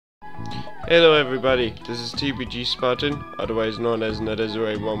Hello everybody, this is TBG Spartan, otherwise known as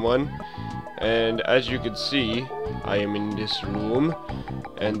Nether0811, and as you can see, I am in this room,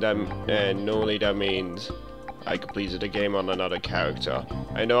 and normally that means I completed the game on another character.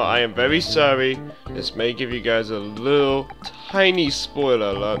 I know I am very sorry, this may give you guys a little tiny spoiler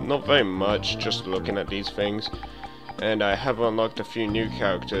alert, not very much, just looking at these things. And I have unlocked a few new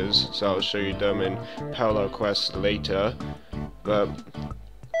characters, so I'll show you them in parallel quests later. But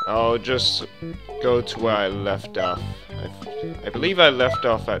I'll just go to where I left off. I believe I left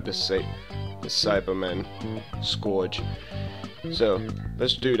off at the Cyberman Scourge. So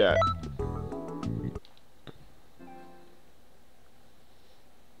let's do that.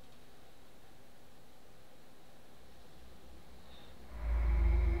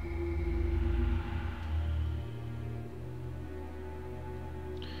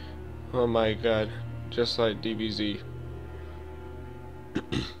 Oh my god, just like DBZ.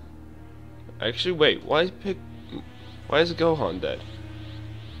 Actually, wait, why is Gohan dead?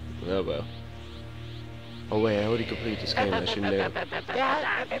 Oh well. Oh wait, I already completed this game, I should know.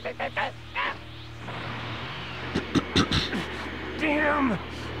 Damn!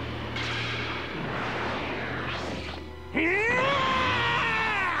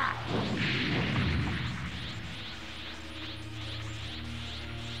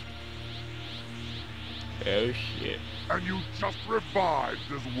 Oh shit. And you just revived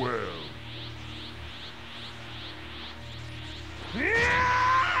as well.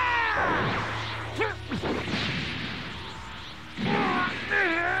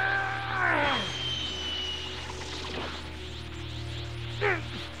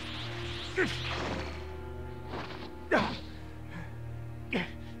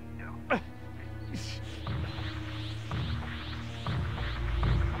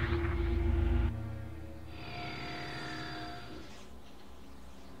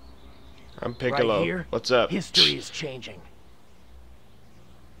 I'm Piccolo. Right here, what's up? History is changing.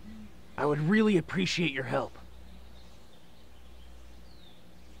 I would really appreciate your help.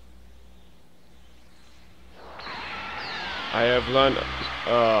 I have learned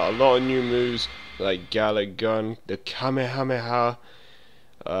a lot of new moves like Galick Gun, the Kamehameha.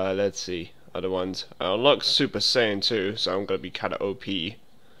 Let's see, other ones. I unlocked Super Saiyan 2, so I'm gonna be kinda OP. Hey,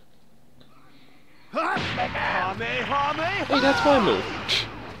 that's my move.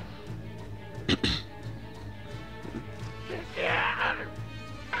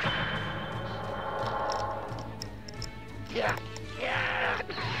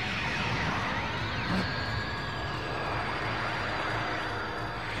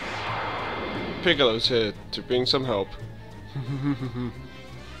 Piccolo's here to bring some help.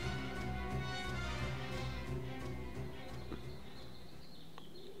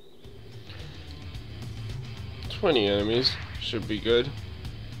 20 enemies should be good.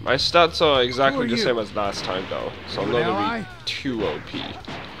 My stats are exactly the same as last time though, so I'm not gonna be too OP. You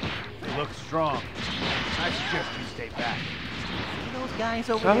look strong. I suggest you stay back. See those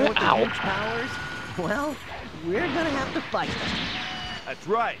guys over there with the huge powers? Well, we're gonna have to fight them. That's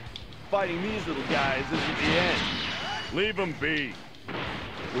right. Fighting these little guys isn't the end. Leave them be.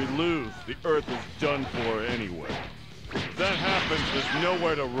 If we lose, the Earth is done for anyway. If that happens, there's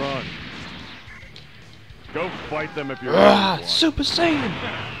nowhere to run. Go fight them if you're ready. Super Saiyan!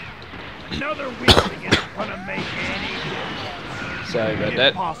 Another weakling isn't gonna make any difference. Sorry about If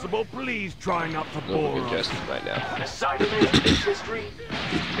that. possible, please try not to A little bore us. congested right now. The Cybermen in this history,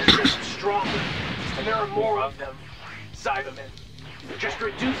 they're just stronger, and there are more of them. Cybermen. Just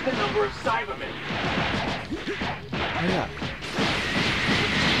reduce the number of Cybermen. Yeah.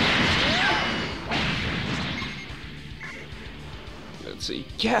 Let's see.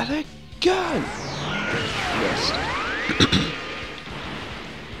 Galick Gun! Missed.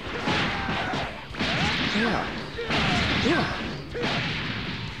 Yeah. Yeah.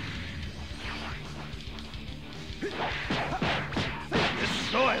 This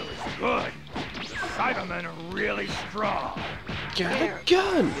soil is good. The Cybermen are really strong. Galick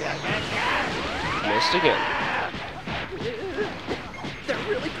Gun! Missed again. They're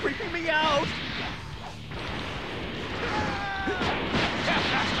really creeping me out.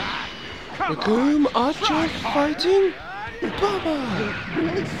 Look whom Archer fighting? Baba!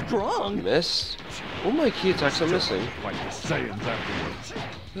 Really strong. Missed. All my key attacks are missing. Like the Saiyans afterwards.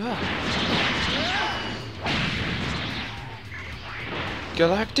 Ah.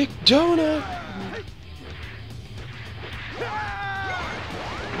 Galactic Donut!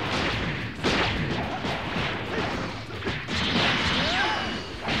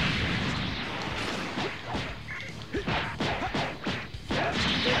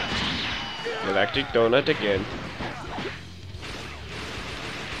 Galactic Donut again.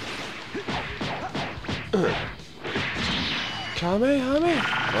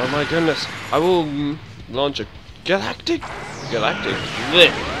 Kamehameha! Oh my goodness! I will launch a galactic.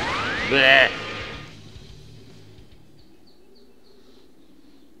 Blech. Blech.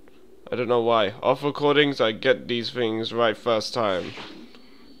 I don't know why. Off recordings, I get these things right first time.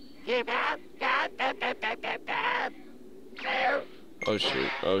 Oh shoot!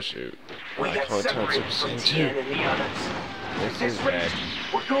 Oh shoot! We I got can't turn separated Super from Saiyan Tien 2. and the others. This This is race,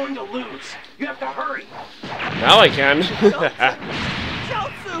 bad. we're going to lose. You have to hurry. Now I can.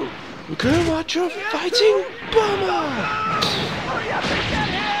 Jotsu! Kumacha fighting bomber. Hurry up and get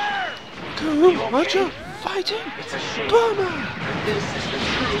here! Kumacha fighting It's a shame. bomber. This is the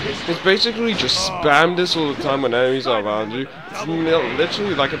true history. It's basically just spam this all the time when enemies are around you. It's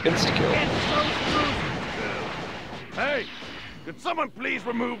literally like an insta-kill. Hey, could someone please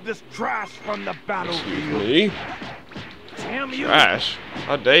remove this trash from the battlefield? Excuse me? Damn you! Trash?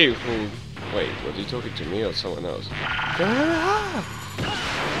 How dare you fool? Wait, was he talking to me or someone else?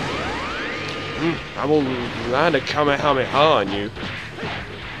 I will land a Kamehameha on you.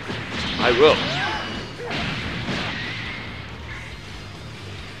 I will.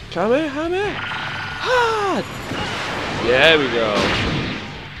 Kamehameha! There we go.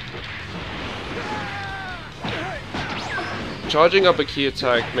 Charging up a key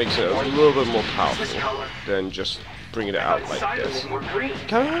attack makes it a little bit more powerful than just bringing it out like this.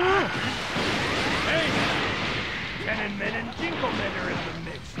 Kamehameha! Hey! Cannon Men and Jingle Men are in the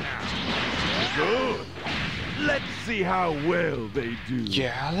mix now. Good. Let's see how well they do.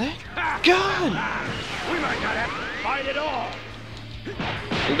 Gallic gun! We might not have to fight at all.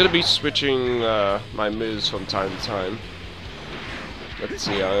 I'm gonna be switching my moves from time to time. Let's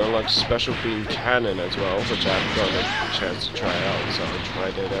see, I unlock Special Beam Cannon as well, which I haven't gotten a chance to try out, so I'll try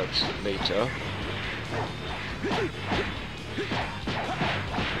that out later.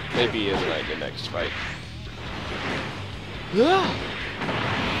 Maybe in like the next fight.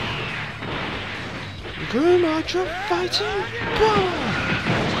 Kumacha fighting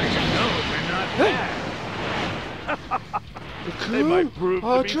bomber! They might prove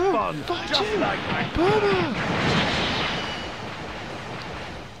to be fun, just fighting like my bomber!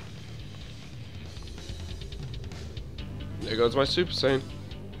 There goes my Super Saiyan.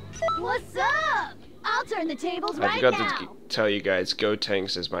 What's up? I'll turn the tables I right forgot now. to tell you guys, Go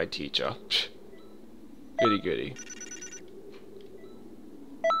Tanks is my teacher. Goody goody.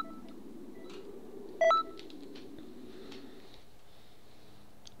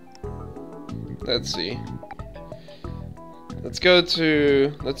 Let's see. Let's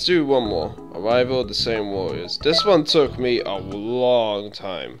do one more. Arrival of the Same Warriors. This one took me a long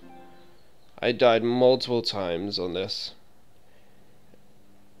time. I died multiple times on this.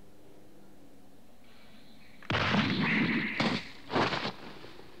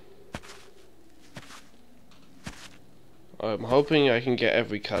 I'm hoping I can get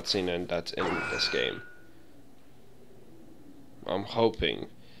every cutscene in that's in this game. I'm hoping.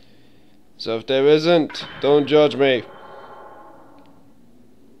 So if there isn't, don't judge me.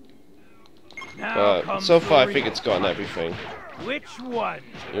 But so far I think it's gotten everything. Which one?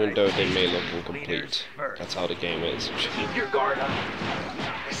 Even though they may look incomplete. That's how the game is. Keep your guard up.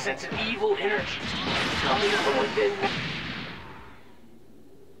 I sense an evil energy coming from within.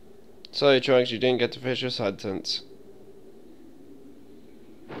 Sorry, Trunks, you didn't get to finish your sentence.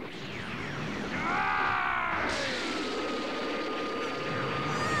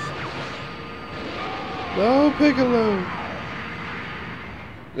 No, Piccolo!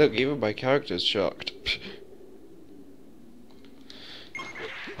 Look, even my character's shocked.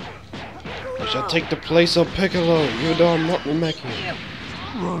 I shall take the place of Piccolo, even though I'm not making it.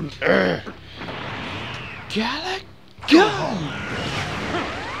 Gallic Gun!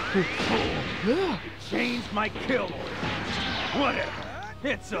 Changed my kill order. Whatever.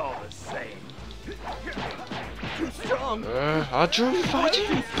 It's all the same. Too strong! Ultra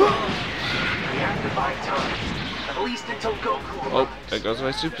fighting bomb! We have to buy time. At least until Goku Oh, arrives. there goes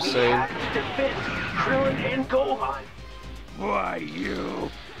my Super We Saiyan. have to defend Krillin and Gohan. Why, you?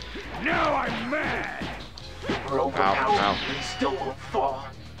 Now I'm mad. We're overpowered, ow. but he still won't fall.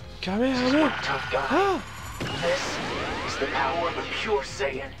 This is one Kamehameha! tough guy. Ah! This is the power of a pure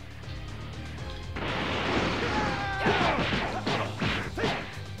Saiyan.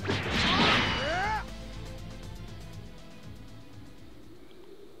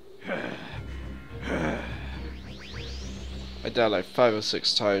 I died like 5 or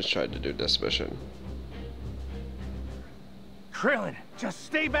 6 times trying to do this mission. Krillin, just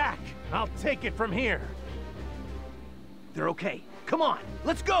stay back. I'll take it from here. They're okay. Come on,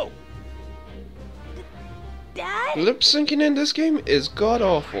 let's go. Dad? Lip syncing in this game is god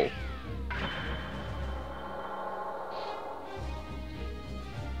awful.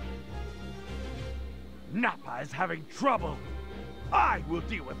 Vegeta is having trouble. I will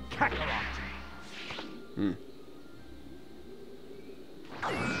deal with Kakarot.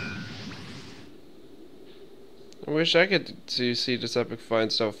 I wish I could see this epic fight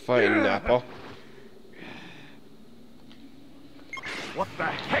instead of fighting Nappa. What the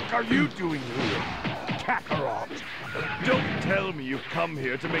heck are you doing here, Kakarot? Don't tell me you've come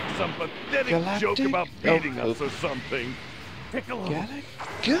here to make some pathetic Galactic? joke about Oh, beating us or something. Piccolo, Galactic?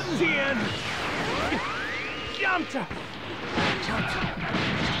 Good. Tien, Yamcha,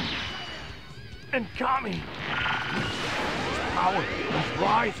 and Kami. His power is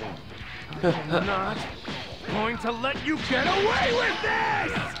rising. I'm not going to let you get away with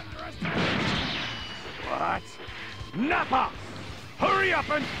this! What? Nappa! Hurry up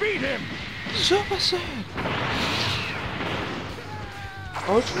and beat him! Super Saiyan!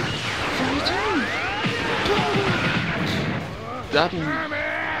 Ultra Fighting!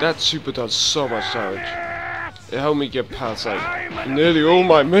 That super does so much damage. It helped me get past like nearly all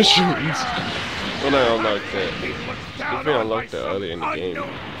my missions when I unlocked it. Good thing I unlocked it early in the game.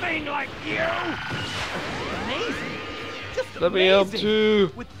 Thing like you. Amazing. Just Let me help amazing.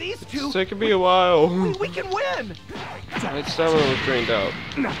 too. With these two, It's taking me a while. we can win. My stamina was drained out.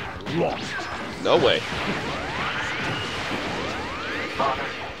 Lost. No way. Father,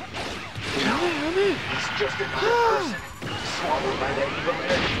 he's just another person swallowed by that evil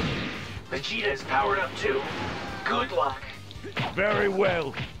energy. Vegeta is powered up too. Good luck. Very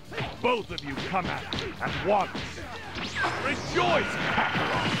well. Both of you come at me at once. Rejoice,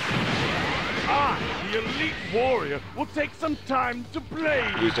 Kakarot! I, the elite warrior, will take some time to play.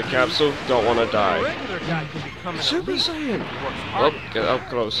 Use the capsule, don't want to A die. regular guy can become an Super elite. Saiyan! Works Oh, hard. get up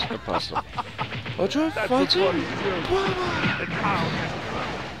close, get past him. Ultra That's a Fighting! funny joke. Power! And I'll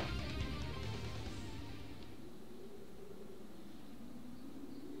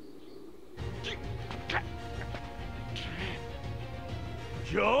just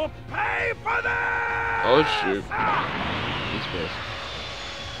You'll pay for this! Oh shoot. He's pissed.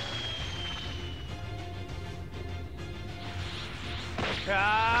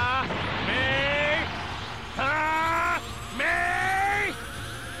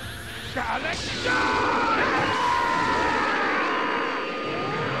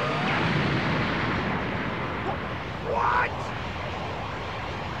 What?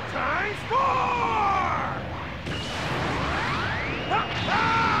 Times 4!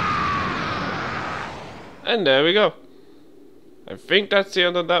 And there we go. I think that's the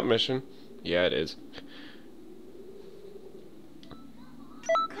end of that mission. Yeah, it is.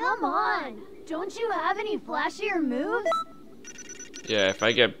 Come on! Don't you have any flashier moves? Yeah, if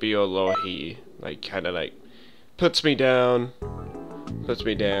I get B or low, he like kinda like puts me down.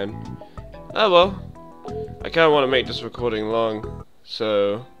 Oh well. I kinda wanna make this recording long.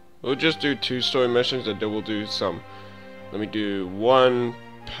 So we'll just do 2 story missions and then we'll do some. Let me do 1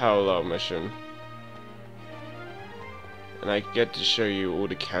 parallel mission. And I get to show you all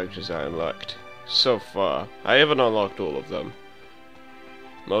the characters I unlocked so far. I haven't unlocked all of them.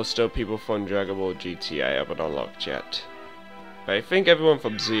 Most of people from Dragonball GT I haven't unlocked yet. But I think everyone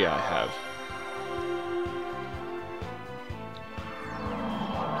from Z I have.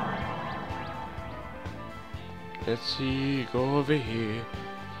 Let's see, go over here.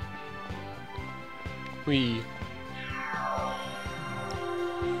 We.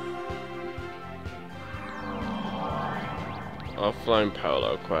 Offline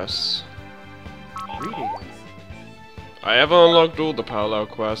parallel quests. Greetings. I haven't unlocked all the parallel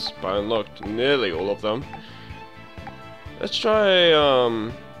quests, but I unlocked nearly all of them. Let's try,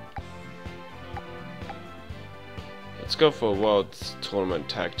 let's go for a World Tournament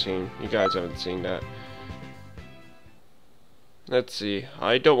Tag Team. You guys haven't seen that. Let's see.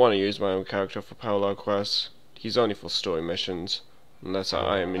 I don't want to use my own character for parallel quests. He's only for story missions. Unless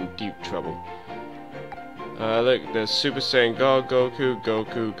I am in deep trouble. Look, there's Super Saiyan God, Goku,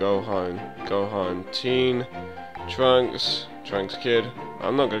 Gohan, Teen, Trunks Kid.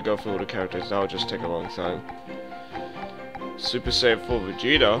 I'm not gonna go through all the characters, that'll just take a long time. Super Saiyan 4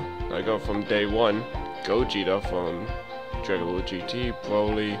 Vegeta, I go from day 1. Gogeta from Dragon Ball GT,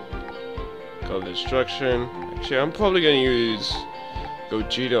 Broly, God Destruction. Actually, I'm probably gonna use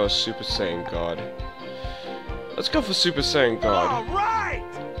Gogeta or Super Saiyan God. Let's go for Super Saiyan God. All right!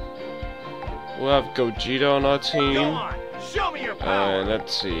 We'll have Gogeta on our team. Go on, show me your power. And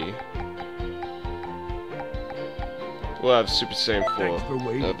let's see. We'll have Super Saiyan 4 Thanks for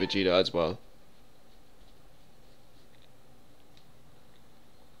waiting. Vegeta as well.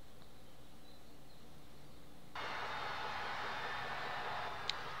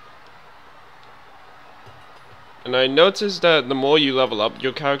 And I noticed that the more you level up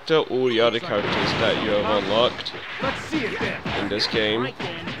your character, all the other characters that you have unlocked Let's see it then. in this game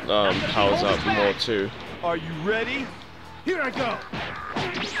powers up more too. Are you ready? Here I go.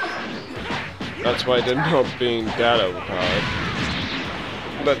 That's why they're not being that overpowered.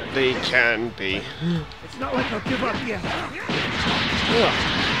 But they can be. It's not like I'll give up yet.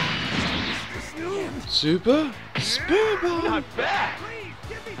 Super? Spirit Bomb! Not bad.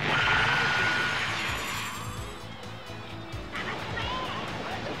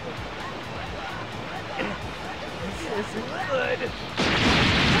 This isn't good.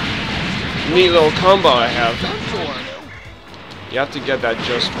 Neat little combo I have. You have to get that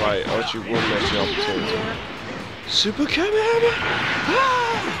just right, or else you won't miss the opportunity. Super Kamehameha!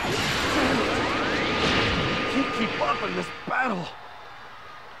 Can't keep up in this battle.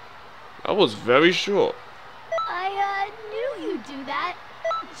 That was very short. I knew you'd do that.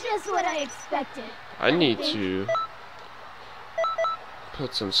 Just what I expected. I need to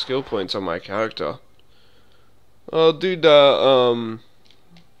put some skill points on my character. I'll do that,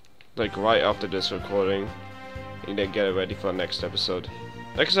 like right after this recording. And then get it ready for the next episode.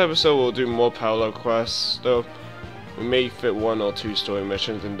 Next episode we'll do more parallel quests, though. We may fit 1 or 2 story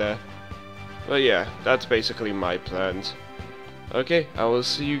missions in there. But yeah, that's basically my plans. Okay, I will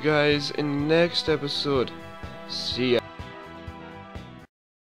see you guys in the next episode. See ya.